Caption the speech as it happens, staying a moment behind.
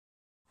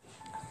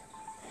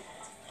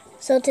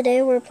So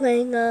today we're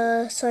playing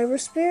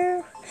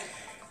Cybersphere.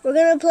 We're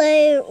gonna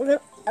play.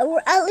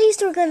 At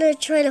least we're gonna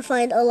try to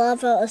find a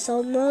lava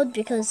assault mode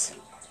because,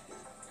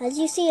 as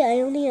you see,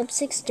 I only have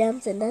 6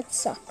 gems and that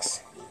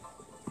sucks.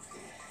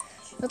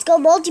 Let's go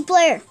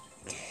multiplayer.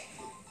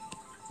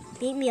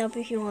 Beat me up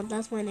if you want.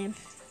 That's my name.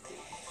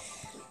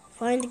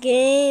 Find the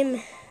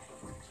game.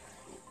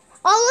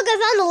 Oh look! I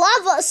found the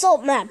lava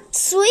assault map.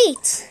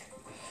 Sweet.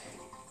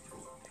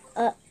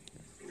 I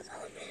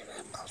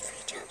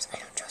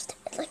don't trust it.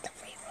 It's like the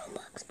free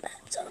Robux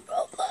maps on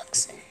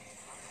Roblox.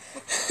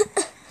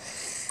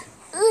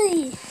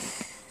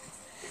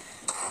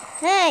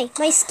 Hey,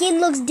 my skin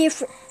looks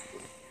different.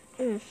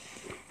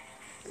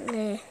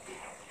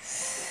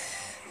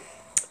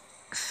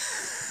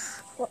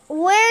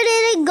 Where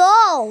did it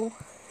go?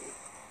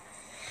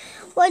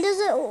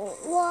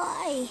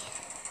 Why?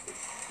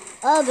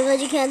 Oh,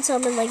 because you can't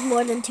summon like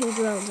more than 2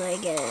 drones. I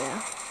get it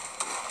now.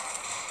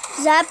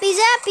 Zappy,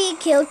 zappy,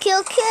 kill,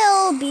 kill,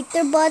 kill. Beat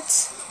their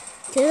butts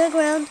to the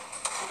ground.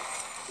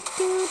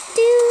 Do,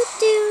 do,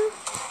 do.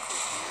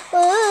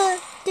 Oh,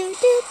 do,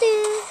 do,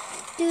 do.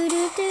 Do,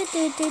 do, do,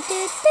 do, do, do, do,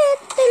 do,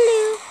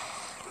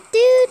 do, do, do,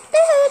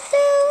 do.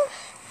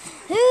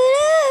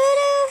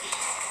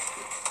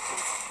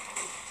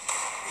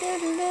 Do,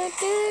 do,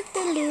 do,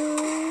 do, do.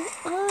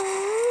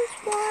 Oh,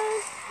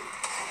 was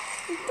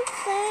the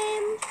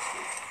fame,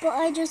 but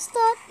I just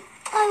thought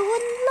I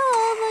wouldn't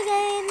love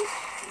again.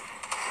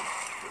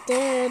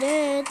 Da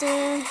da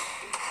da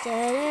da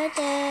da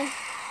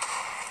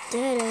da da da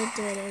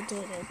da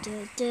da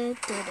da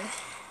da da.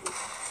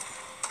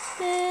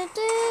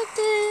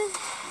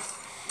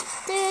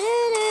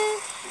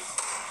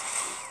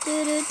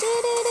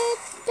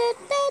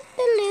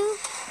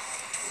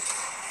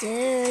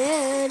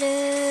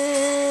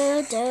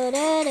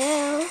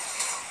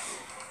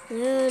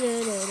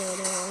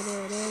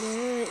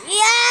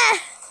 Yeah!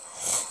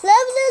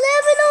 Level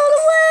 11 all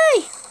the way!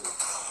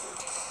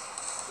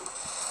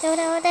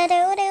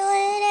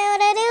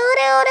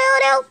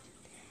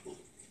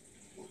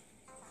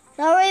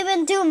 Not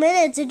even 2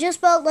 minutes, it just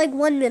felt like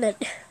 1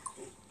 minute.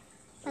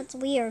 That's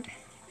weird.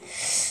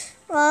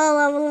 Oh,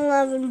 level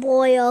 11,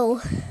 boyo.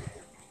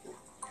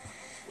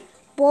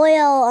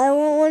 Boyo, I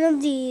want one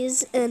of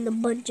these and a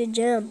bunch of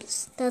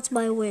gems. That's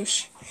my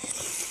wish.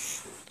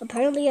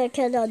 Apparently I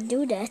cannot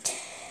do that.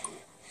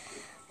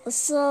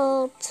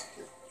 Assault.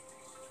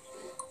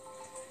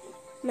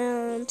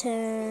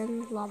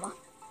 Mountain. Lava.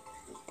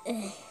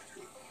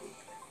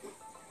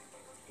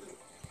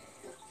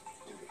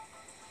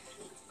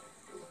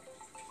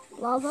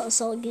 Lava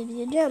assault gives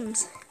you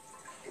gems.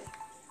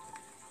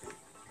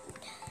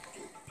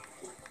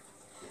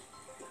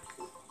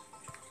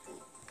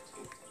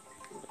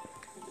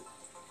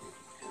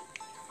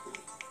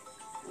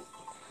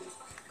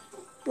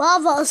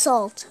 Lava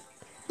assault.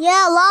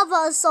 Yeah,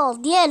 lava assault.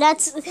 Yeah,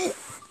 that's...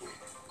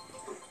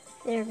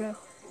 There we go.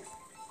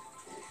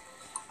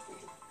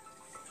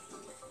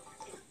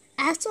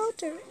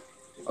 Assault or...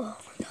 Oh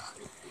my god.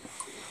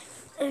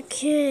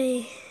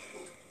 Okay.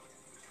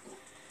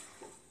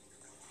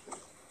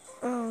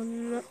 Oh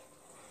no.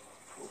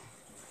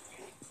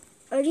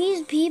 Are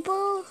these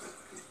people?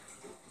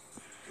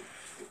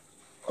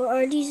 Or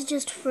are these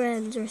just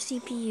friends or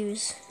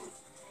CPUs?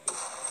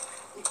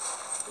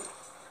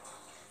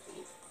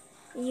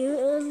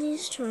 You're at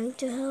least trying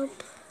to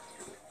help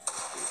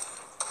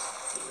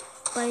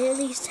by at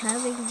least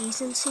having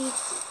decency.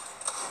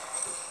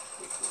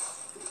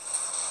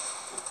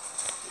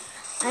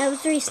 I have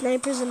 3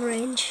 snipers in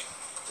range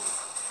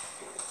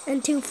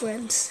and 2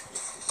 friends.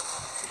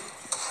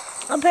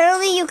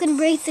 Apparently you can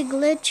break the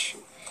glitch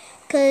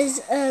because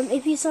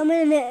if you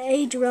summon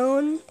a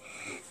drone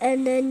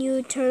and then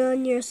you turn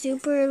on your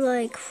super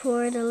like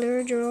for the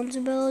lure drone's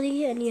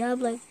ability and you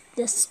have like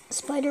this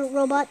spider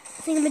robot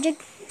thingamajig,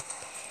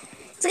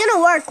 it's gonna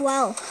work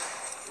well.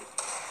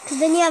 Cause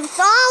then you have,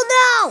 oh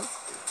no!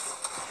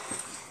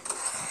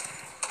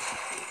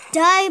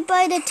 Die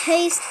by the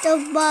taste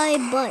of my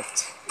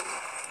butt.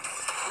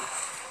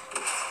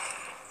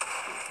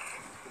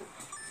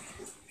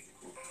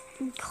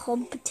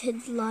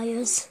 Incompetent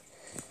liars.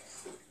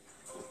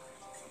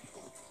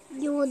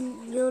 You're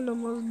the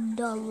most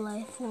dumb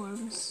life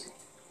forms.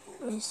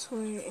 I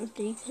swear, if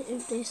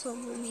they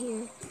summon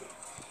here,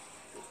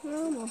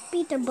 I'm gonna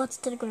beat their butts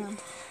to the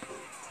ground.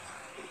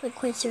 Like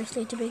quite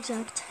seriously, to be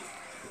exact.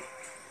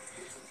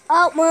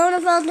 Oh, one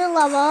of us in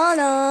lava.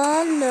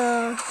 Oh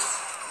no.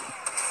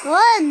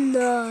 Oh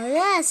no,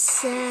 that's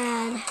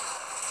sad.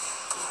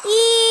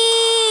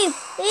 Eep!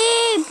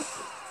 Eep!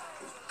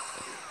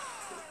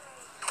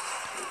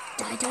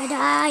 Die, die,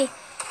 die!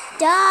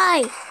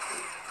 Die!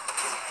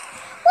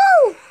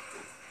 Woo!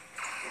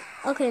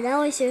 Okay,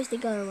 now I seriously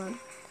gotta run.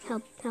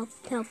 Help, help,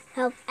 help,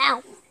 help,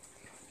 help!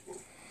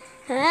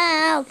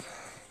 Help!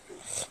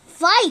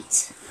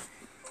 Fight!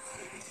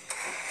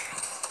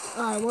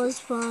 I was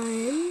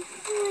fine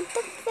with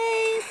the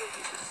fame.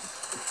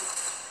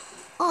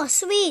 Oh,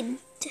 sweet!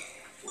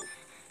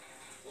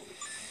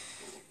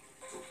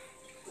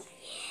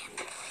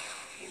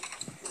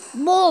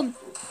 Boom!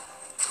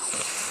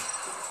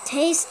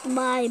 taste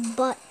my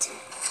butt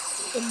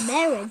in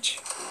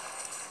marriage.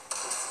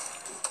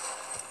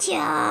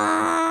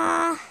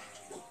 Yeah.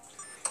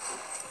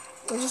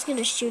 We're just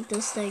gonna shoot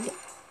this thing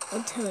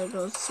until it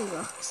goes to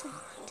rock solid.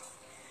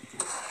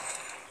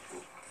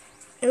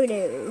 Oh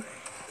no.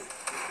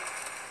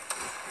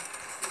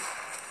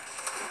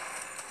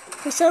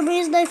 For some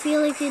reason I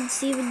feel like in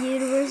Steven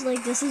Universe,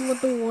 like this is what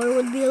the war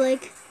would be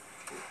like.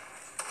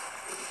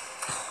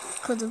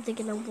 Cause I'm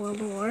thinking of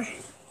World War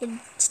in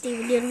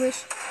Steven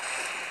Universe.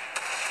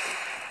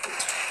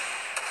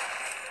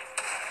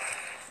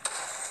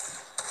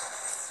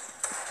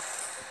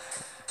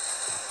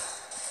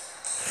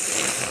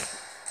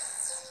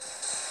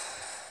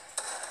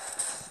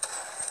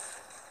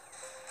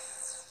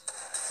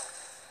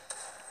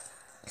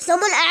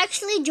 Someone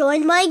actually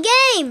joined my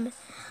game.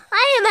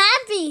 I am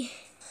happy.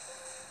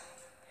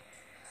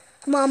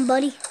 Come on,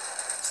 buddy.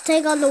 Let's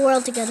take on the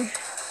world together.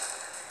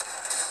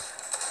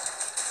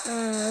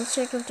 Let's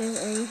check if there's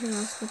anything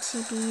else with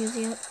CPUs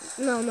yet.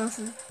 No,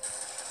 nothing.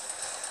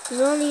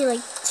 There's only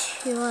like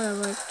two out of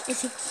like, I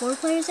think 4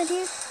 players in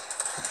here.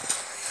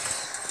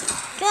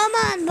 Come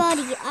on,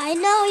 buddy. I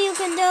know you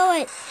can do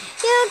it.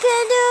 You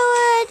can do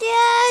it.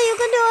 Yeah, you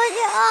can do it.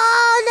 Yeah.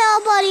 Oh, no,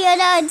 buddy. I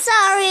died.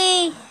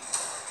 Sorry.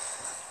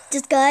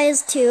 This guy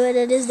is 2 and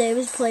then his name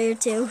is Player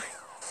 2.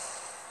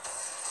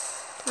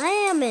 I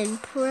am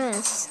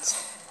impressed.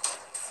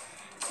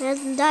 I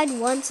hasn't died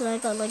once and I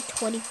got like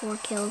 24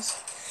 kills.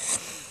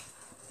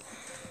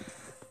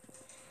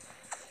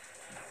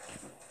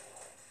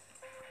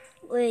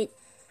 Wait.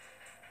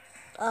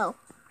 Oh.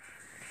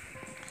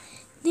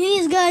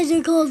 These guys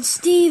are called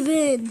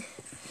Steven.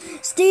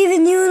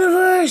 Steven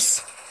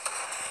Universe.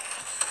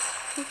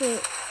 Okay.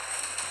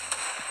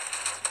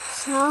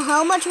 So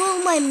how much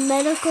will my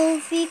medical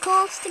fee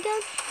cost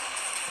again?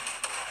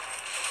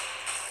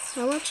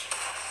 How much?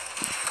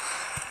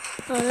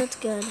 Oh, that's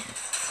good.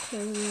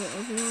 Because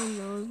everyone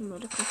knows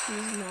medical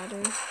fees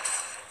matter.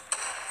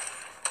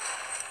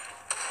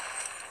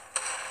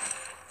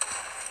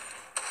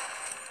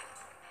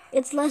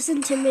 It's less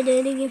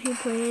intimidating if you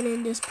play it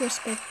in this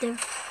perspective.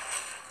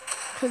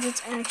 Because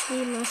it's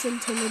actually less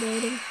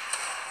intimidating.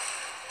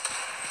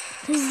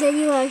 Because then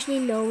you actually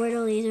know where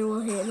the laser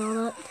will hit and all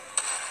that.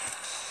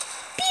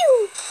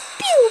 Pew!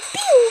 Pew!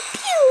 Pew!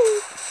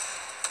 Pew!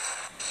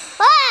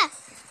 Ah!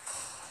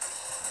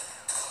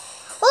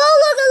 Oh,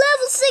 look, a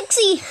level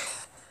 60!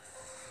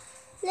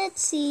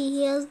 Let's see,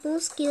 he has no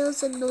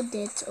skills and no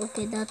deaths.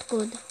 Okay, that's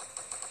good.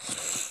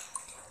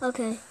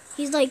 Okay,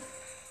 he's like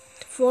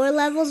 4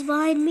 levels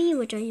behind me,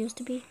 which I used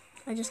to be.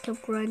 I just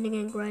kept grinding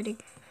and grinding.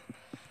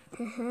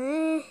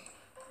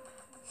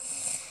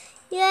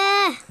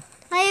 Yeah,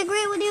 I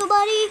agree with you,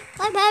 buddy.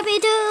 I'm happy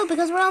too,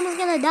 because we're almost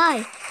gonna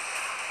die.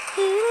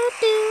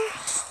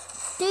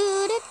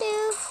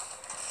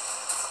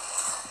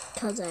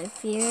 Cause I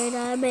feared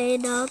I may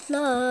not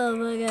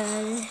love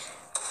again.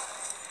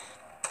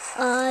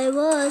 I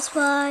was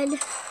fine.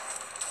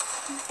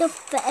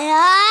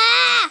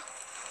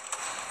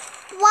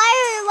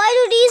 Why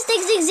do these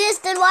things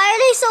exist and why are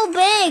they so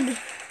big?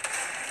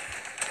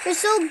 They're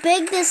so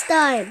big this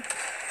time.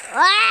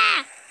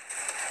 Ah!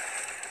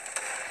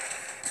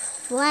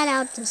 Flat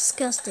out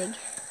disgusting.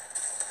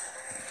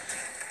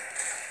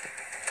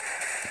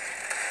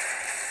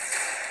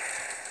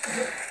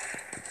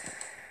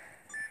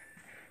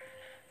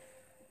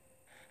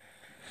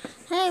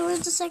 Hey,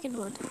 where's the second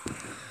one?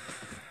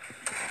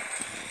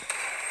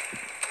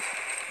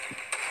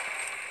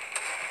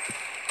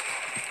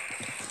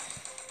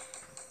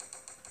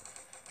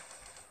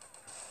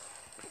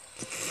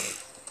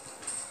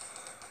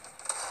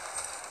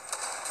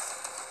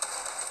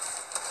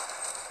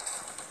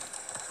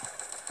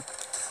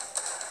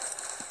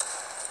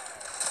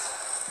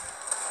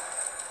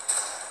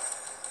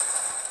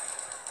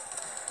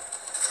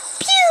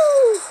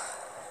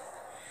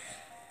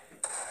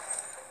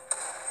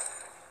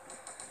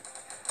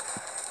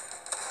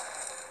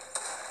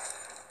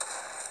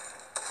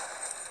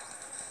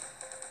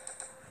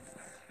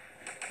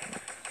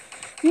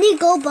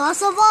 Nico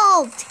Boss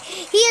evolved!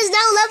 He is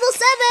now level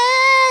 7!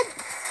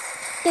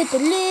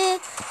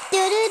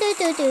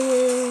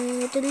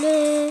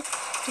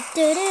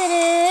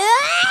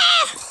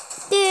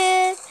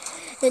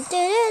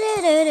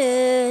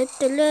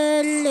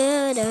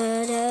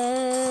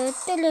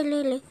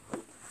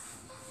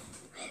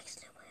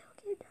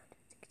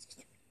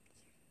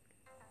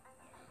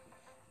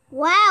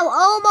 Wow,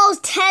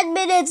 almost 10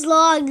 minutes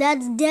long.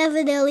 That's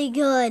definitely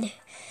good.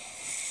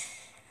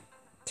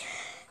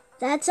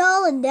 That's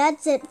all and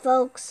that's it,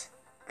 folks.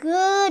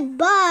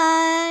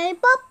 Goodbye.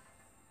 Bop.